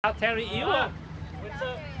Terry yếu không?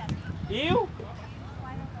 Yếu.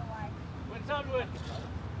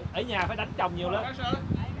 Ở nhà phải đánh chồng nhiều lắm.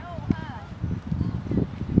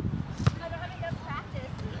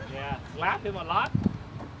 Yeah, slap him a lot.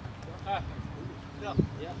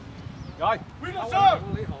 Rồi.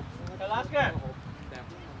 The last game.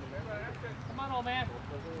 Come on, old man.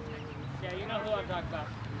 Yeah, you know who I'm talking about.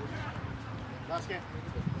 Last game.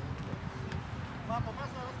 Come on,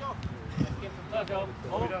 let's go. Let's go.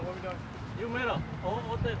 What we done? You middle.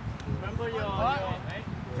 Hold it. Remember your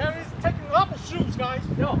Terry's taking off his shoes, guys.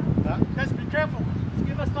 Yo. Guys, be careful. Just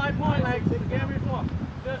give us 5 points like the game before.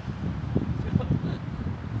 Good.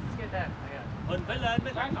 Let's get that. Mình phải lên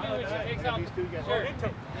mới thắng nổi. Sure.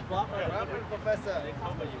 Professor.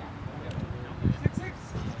 6-6.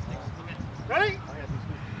 Ready?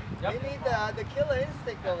 You need the killer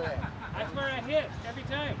instinct over there. That's where I hit every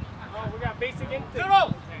time. Oh, we got basic instinct.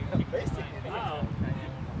 0. Basic. Uh-oh.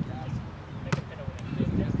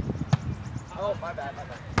 Oh, my bad.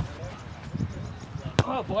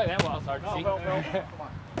 Oh boy, that was hard to see. Come on.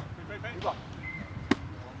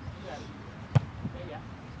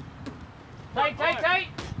 Tight.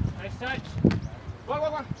 Nice touch. Go.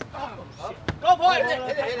 Go, boy!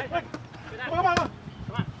 Hit it. Come on.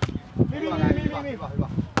 Me.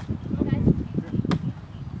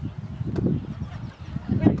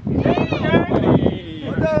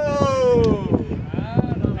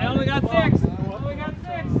 I only got 6.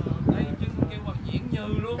 Đây chân kêu hoặc diễn như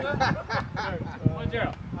luôn á.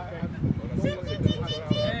 1-0.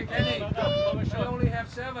 Hey, Kenny, we only have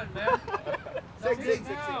 7, man. 6.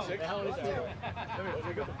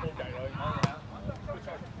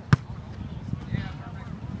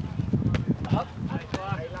 Up.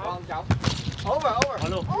 Long chóng. Over.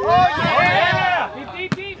 Oh yeah!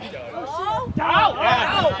 Deep. Down!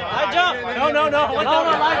 Light jump! No.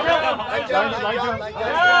 Light jump!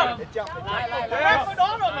 Jump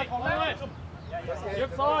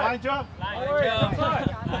side! Line jump. Jump side!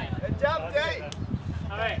 Jump, Jay.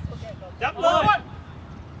 Alright. Jump luôn!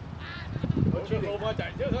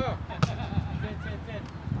 chạy trước thôi.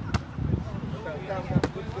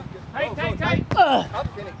 Tight! Up,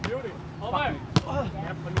 Kenny. Beauty. Over!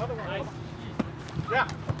 Nice. Yeah.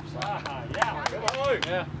 Yeah.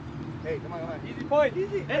 Yeah. Hey, come on. Easy point.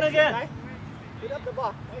 Easy. In again! Hit up the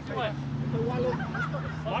ball. Come on.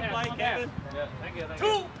 One play, Kevin. Yeah, thank you.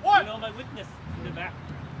 2-1. You know my weakness in the back.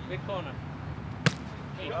 Big corner.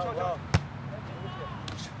 Hey, Go.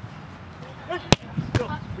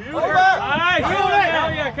 Over. Nice!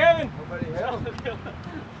 Hell yeah, Kevin! Nobody help.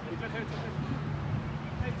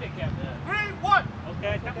 Nice take, Kevin. 3-1.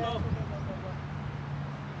 Okay, jump low.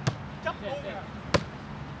 Jump over.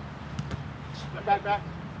 Back.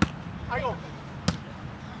 I go.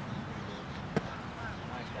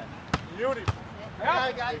 Beauty.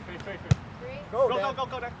 Guys. Go. Go.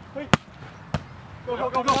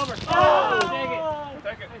 Oh!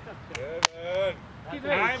 Take it. Good. Keep it.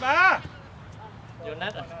 2-3. Vô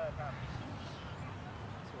net rồi.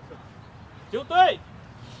 Chú Tuy.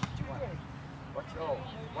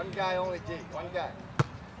 One guy only, G. One guy.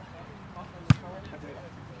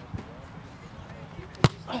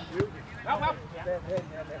 Help.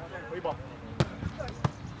 Three ball.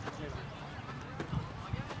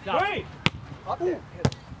 Three. Up there.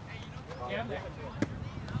 Kém đấy.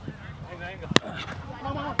 Anh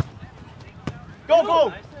Come on.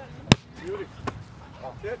 Go. Beauty.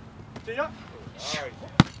 Sit. See ya. Alright.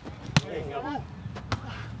 There you go.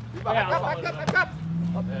 Back up.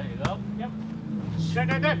 There you go. Yep.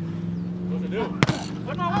 Dead. What's it do?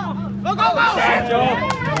 Come on. Go. Yeah, Joe.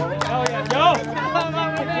 Oh yeah, Joe. Come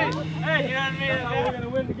on with me. Hey, you know what I mean? We're gonna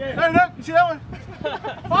win the game. Hey, look. You see that one?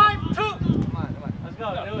 5-2. Come on. Let's go.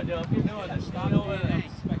 Do it, Joe. Keep doing it. Stop being a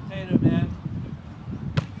spectator, man.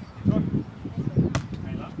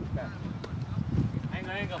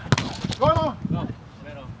 Hang on. Go on. Go.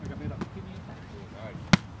 Middle.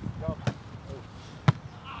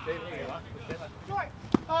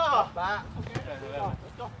 Back.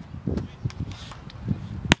 Let's go.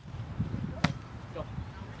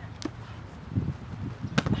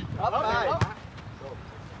 Up high.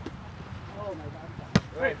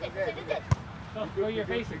 Right. Okay. Go your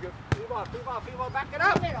face. Free ball, back it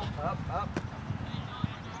up. Up.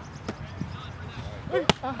 There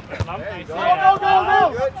you go. Go.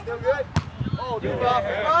 Still good. Oh, free ball.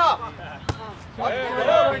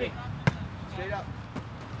 Straight up.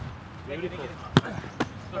 Beautiful.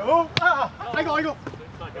 I go.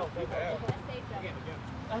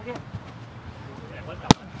 Okay.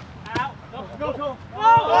 Out. Go.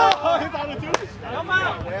 Oh, he's on the two. Come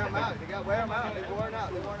on. Wear them out. You got to wear them out. They're worn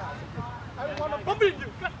out. I don't want to bump you.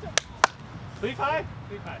 3-5.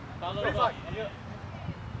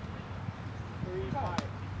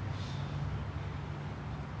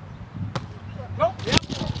 Go. Yep.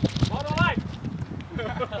 Ball line.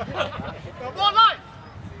 Ball line.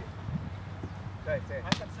 Okay,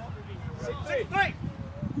 6-3.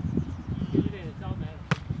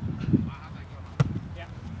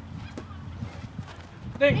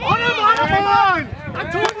 Ding. On the line. I'm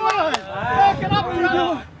 2-1. Get up. What are you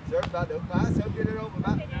doing? Serve about the serve, get it over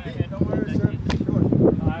about. Don't worry, serve short.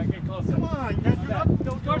 Get closer. Come on, you got up.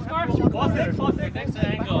 Don't Ball six. Next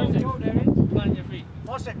angle. Plant your feet.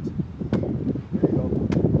 4-6. There you go.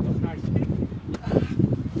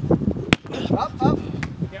 Up.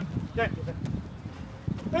 Yep.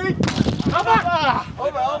 Hey. Come on.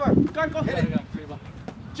 Over. Go. Hit it.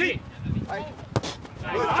 G. Right.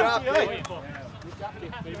 Nice. Good job, Good Jay.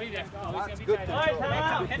 That's good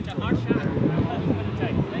control. Hit the hard shot.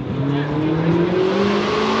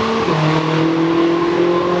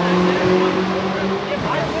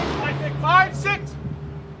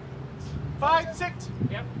 5-6.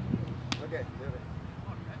 Yep. Okay, do it.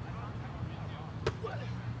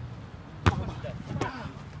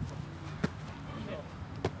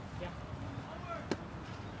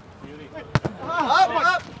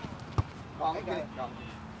 Up. Con cái kia.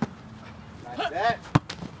 Nice that.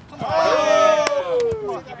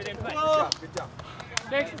 Oh! Good job.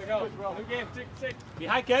 Six to go. New game. 6.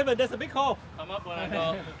 Behind Kevin, there's a big hole. Come up when I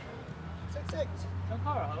go. 6-6. Don't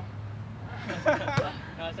call her.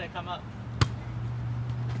 No, I said come up.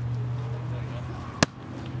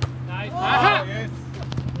 Nice. Aha. Yes.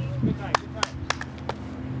 Good try.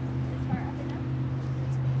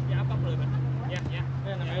 Yeah, up a little bit.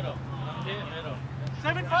 Yeah. In the middle.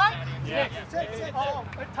 7-5. Yeah. 6-6. Oh,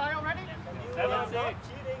 tie already? 7-6.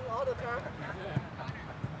 Cheating all the time.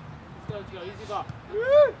 Let's go. Easy ball.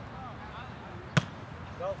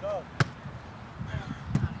 Go.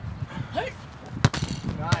 Hey.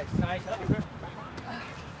 Nice.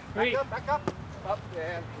 Three. Back up. Up,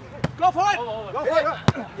 yeah. Go for it. Go Hit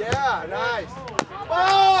it. Yeah, nice.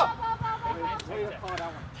 Oh!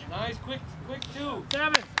 Nice, quick 2.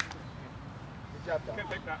 7. Good job, Tom. Can't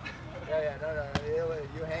take that. Yeah, no.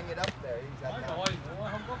 You hang it up there. Exactly.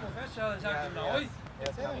 Không có professor sao chịu nổi.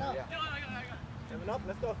 Yeah, 7 up,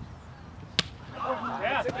 let's go.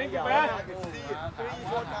 Yeah, thank you, I man. can see it. 3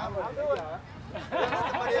 short time. I'll do it. Let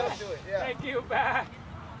somebody else do it. Yeah. Thank you, man.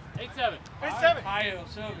 8-7. 8-7. Higher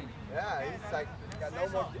serving. Yeah, he's like got no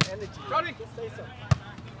more energy. Johnny. Just say so.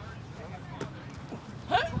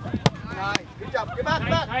 Nice. Good job. Get back.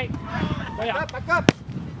 Hey. Back up.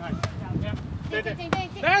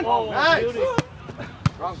 Dan. Oh, Nice. beauty.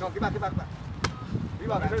 Wrong. Get back. Be back.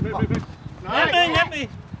 Nice. Help me.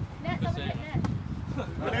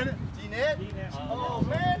 G-net. Oh,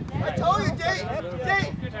 man. I told you, Jay.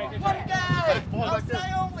 One guy.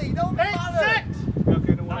 Outside only. Don't bother. 8-6.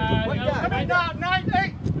 Okay, no worries. One guy. Come in now.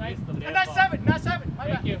 9-8. Nice. And that's 7. Not 7.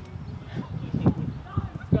 Thank you.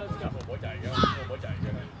 Let's go.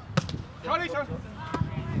 Johnny, John.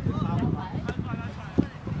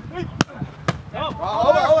 Go.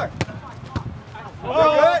 Over. Oh,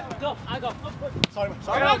 Good. Go. I go. Sorry. Go,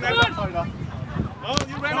 Sorry, no. Oh,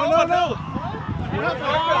 you ran No. over. No. You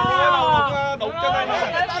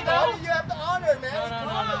have to honor it, man.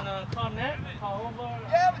 No. Con net. Call over.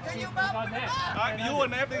 Yeah, but you back. Con net. You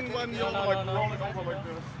and everything when you're like rolling over like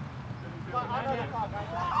this.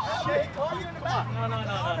 Yeah, he called you in the back. No.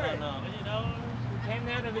 You know, came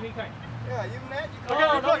there to really quick. Yeah, you net. You No,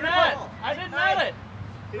 called. not net. I didn't net it.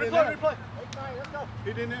 Replay. Let's go.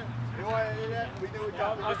 He didn't. You want to do that? We do it,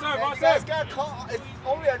 John. Yes, sir, Man, boss, you guys sir. got to call. It's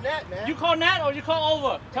only a net, man. You call net or you call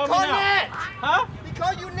over? Tell me call now. net. Huh? He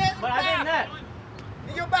called you net. But I didn't net.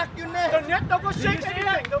 You're back, you net. The net don't go shake you see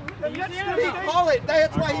anything. it? The You net see still it? He stays. called it.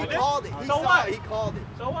 That's why he called it. He So saw what? it. He called it.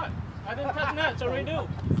 So what? I didn't touch net, so redo.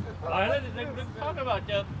 Let's talk about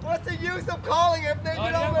you. What's the use of calling if they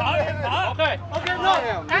you don't Okay. Okay,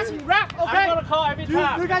 no. Asking ref, I'm okay? gonna call every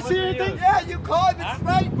time. Do you guys see anything? Yeah, you called it. It's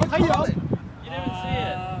right. You called it. You didn't see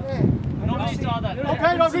it. Yeah. Nobody saw that.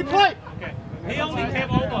 Okay, no, replay. Okay. He only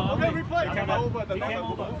came over. Okay, replay. He came over. He came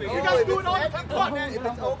over. You guys do it all the time. Come on. If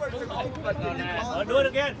it's over, it's over. But you called Do it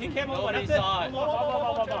again. He came over. That's it. Saw it. You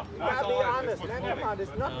gotta be honest, man. Come on,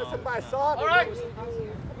 it's not that somebody saw it. All right.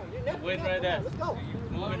 Win right there. Let's go.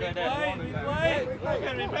 Moving right there. Replay.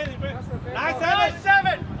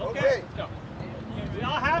 9-7. Okay. Let's go. We're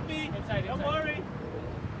all happy. Don't worry.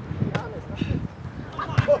 Be honest.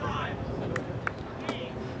 Over.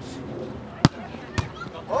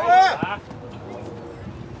 Up.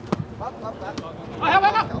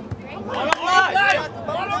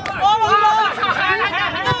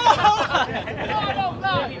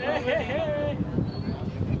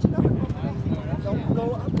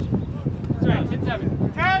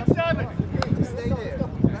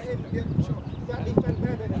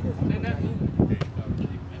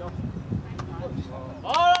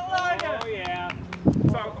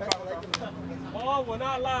 không, we're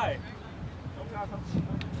not live.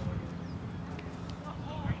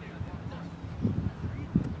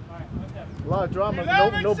 A lot of drama.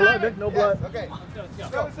 No blood, Nick. No blood. Yes, okay.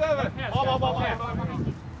 Let's go. 7-7. Ball.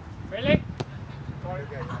 Ready?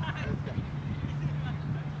 Okay.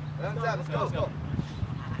 11-7. Let's go.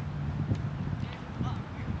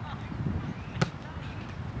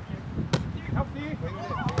 Help me.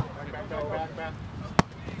 Back.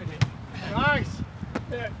 Nice.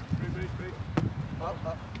 Up.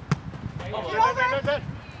 Dead.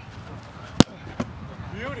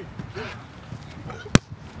 Beauty.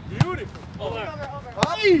 Beautiful. Over.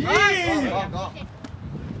 Up.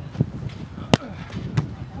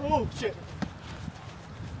 Oh, shit.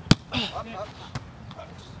 Up.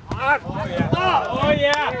 Oh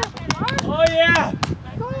yeah. Oh yeah.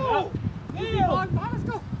 Go. Neil. Let's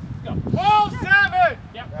go. 12-7.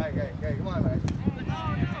 Yep. Okay. Come on, man.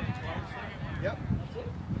 Yep.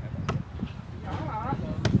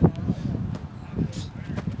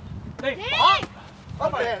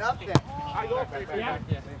 Up there. I go. Yeah.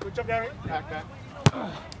 Good job, Derek. Back.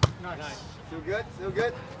 Nice. Still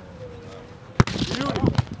good.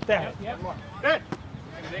 Beautiful. There. Yep. Dead.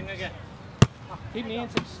 Again. Keep me in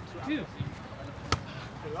 6-2.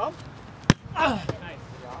 Hello? Nice.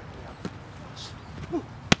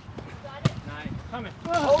 Nice. Coming.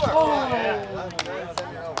 Over.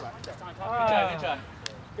 Good job.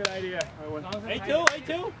 Good idea. A2.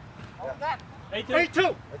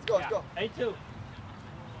 A2. Let's go. A2.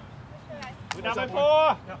 We're down by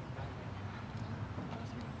 4.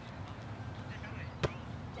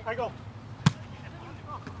 I go.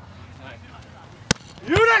 Nice.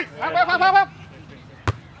 Beauty! Up.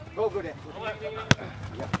 Go there.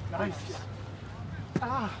 Nice.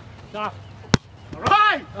 Stop. All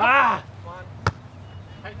right.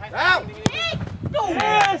 Down. Go.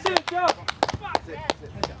 Yes, good job. Sit.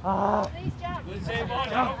 Good save ball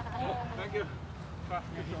now. Thank you.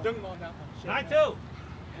 Đừng ngon nào. 9-2. Move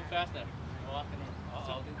faster.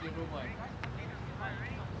 I'll give room away.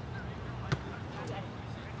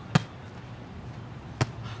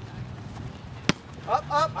 Up.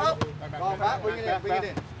 Ball back. Bring it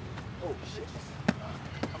in. Oh shit.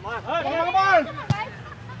 Come on.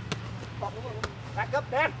 Back up,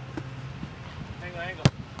 Dan. Angle.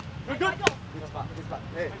 Good. Good spot.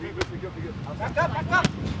 Hey, be good. Back up.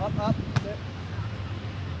 Up.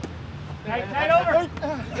 Tight over.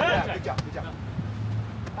 Good job.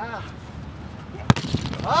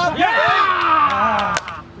 Up. Yeah!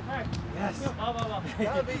 Yes.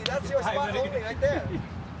 That's your spot only right there.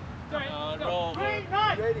 Roll. You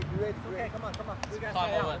ready? Okay, come on. We got to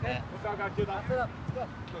stay out, okay? Good. Sit up.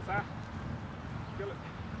 Go, Sam. Kill it.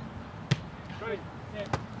 Ready.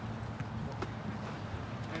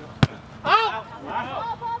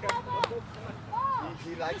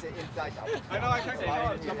 He likes it inside out. I know, I can't say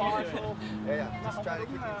it. The ball is full. Yeah. Just try to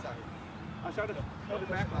keep it inside. I'll try to hold it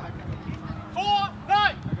back.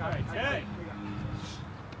 4-9. Okay.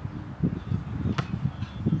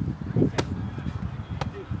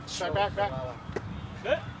 Back.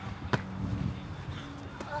 Good.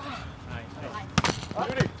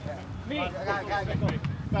 Beauty. Me.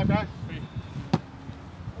 Back.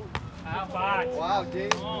 Out 5. Wow, G.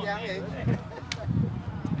 Dáng vậy.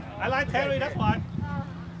 I like Terry, that's why.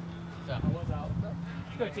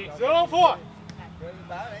 Good, G. 0-4.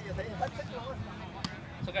 Báo nãy giờ thấy hết sức luôn.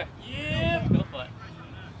 It's okay. Yeah. Go for it.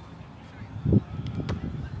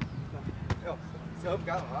 Sớm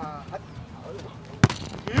cả hết.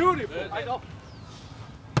 Beautiful. I go.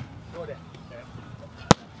 Go there.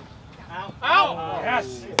 Out.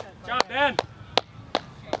 Yes. Job, Dan.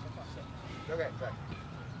 Okay.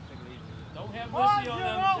 Don't have mercy on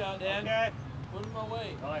them, Dan. Okay. Put them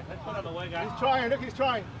away. All right, let's put them away, guys. He's trying. Look, he's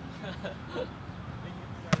trying.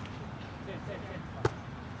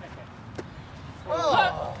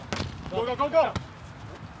 Oh. Go.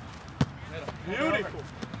 Beautiful.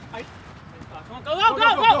 Come on,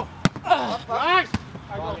 go. Nice.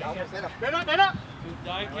 Ball down, set up. Better. Good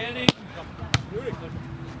die, Kenny. Beautiful.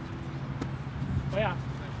 Oh, yeah.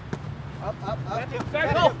 Up.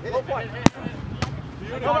 Back, go. Hit it.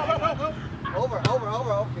 Go. Over.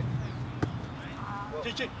 Okay.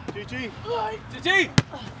 GG. GG.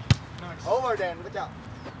 Nice. Over then. Good job.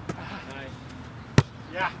 Nice.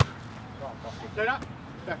 Yeah. Go. Straight up.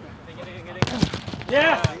 Back.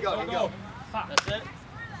 Yeah. You go. That's it.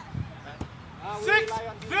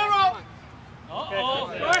 6-0. Uh-oh.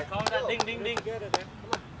 Okay. Call that ding.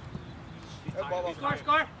 Ball.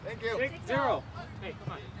 Score. Thank you. 6-0. Hey,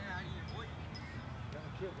 come on.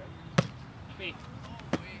 Me.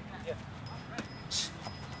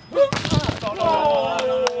 No. That's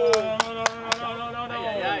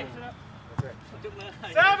right.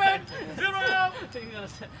 7-0.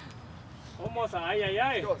 Almost ai vậy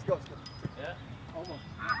ấy. Go. Yeah. Almost.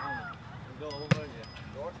 Go over here.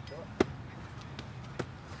 Go.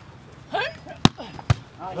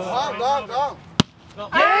 Go.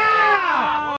 Yeah!